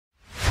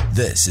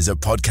This is a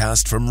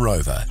podcast from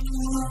Rover.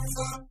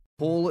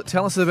 Paul,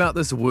 tell us about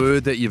this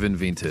word that you've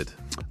invented.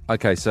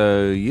 Okay,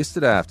 so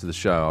yesterday after the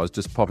show, I was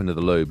just popping to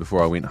the loo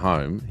before I went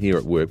home here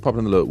at work, popping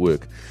to the loo at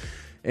work.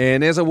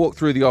 And as I walked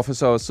through the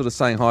office, I was sort of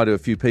saying hi to a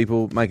few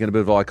people, making a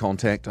bit of eye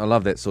contact. I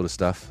love that sort of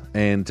stuff.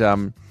 And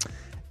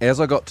as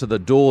I got to the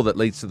door that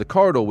leads to the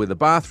corridor where the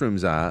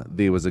bathrooms are,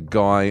 there was a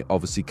guy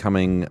obviously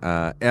coming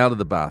out of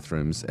the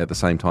bathrooms at the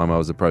same time I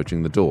was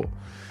approaching the door.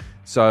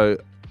 So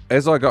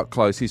as I got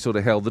close, he sort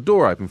of held the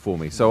door open for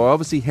me. So I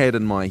obviously had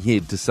in my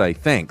head to say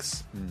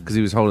thanks because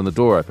he was holding the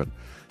door open.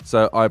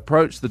 So I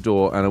approached the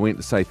door and I went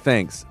to say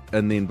thanks.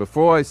 And then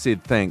before I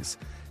said thanks,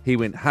 he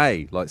went,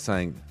 hey, like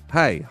saying,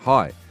 hey,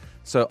 hi.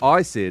 So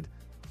I said,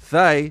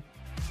 thay,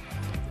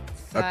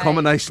 a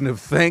combination of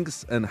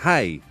thanks and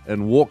hey,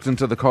 and walked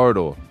into the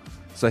corridor.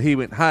 So he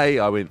went, hey,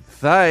 I went,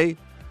 thay,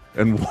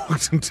 and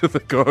walked into the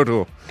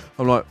corridor.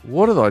 I'm like,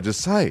 what did I just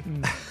say?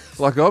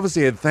 Like, I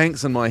obviously had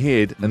thanks in my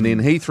head, and then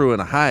he threw in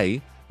a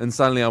hey, and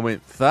suddenly I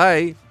went,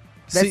 thay.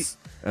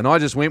 And I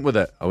just went with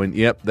it. I went,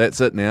 yep, that's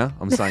it now.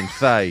 I'm saying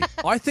thay.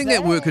 I think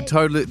that word could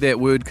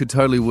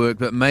totally work,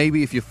 but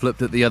maybe if you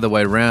flipped it the other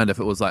way around, if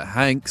it was like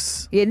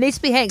Hanks. Yeah, it needs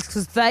to be Hanks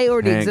because they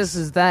already Hanks. exist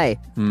as they.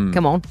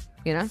 Come on,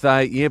 you know.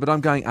 Thay, yeah, but I'm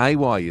going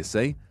AY, you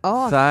see.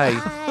 Oh, thay.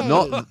 thay.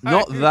 Not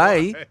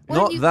they,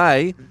 not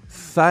they.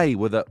 Thay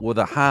with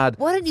a hard.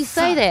 Why didn't you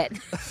say that?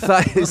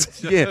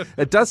 Thay. Yeah,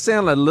 it does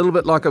sound a little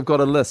bit like I've got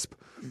a lisp,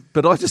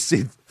 but I just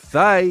said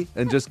thay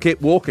and just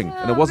kept walking.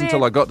 And it wasn't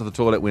until I got to the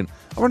toilet when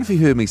I wonder if he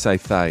heard me say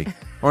thay.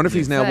 I wonder if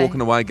he's now Thay.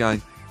 walking away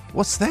going,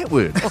 what's that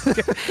word?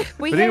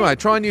 We But had- anyway,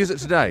 try and use it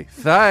today.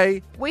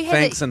 Thay, We had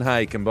thanks and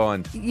hey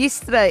combined.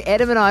 Yesterday,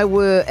 Adam and I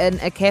were in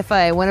a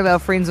cafe and one of our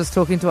friends was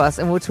talking to us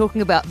and we were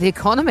talking about the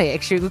economy,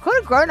 actually. We've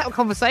got a grown-up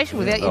conversation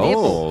without you there,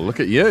 Paul. Oh, look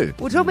at you.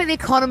 We're talking about the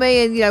economy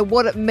and, you know,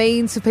 what it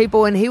means to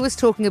people, and he was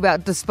talking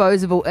about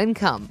disposable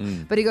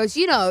income. But he goes,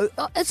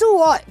 it's all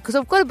right because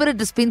I've got a bit of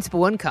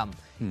dispensable income.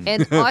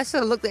 And I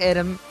sort of looked at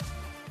Adam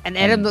and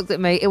Adam looked at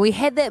me and we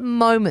had that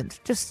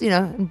moment, just,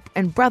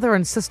 and brother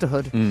and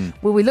sisterhood,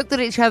 where we looked at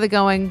each other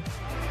going,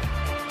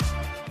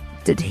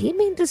 did he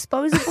mean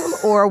disposable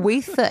or are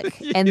we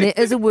thick? And there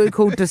is a word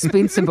called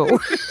dispensable.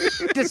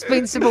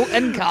 Dispensable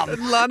income.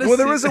 Well,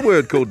 there is a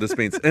word called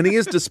dispense, and he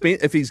is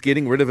if he's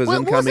getting rid of his Well,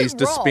 income, was he's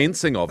it wrong?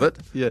 dispensing of it.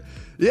 Yeah.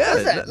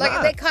 Was it?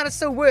 That kind of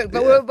still worked,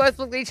 but we were both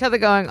looking at each other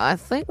going, I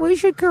think we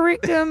should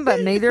correct him,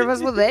 but neither of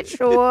us were that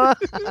sure.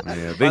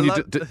 Yeah. Then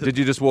did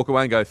you just walk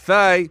away and go,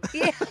 thay?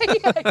 yeah,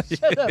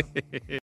 shut up.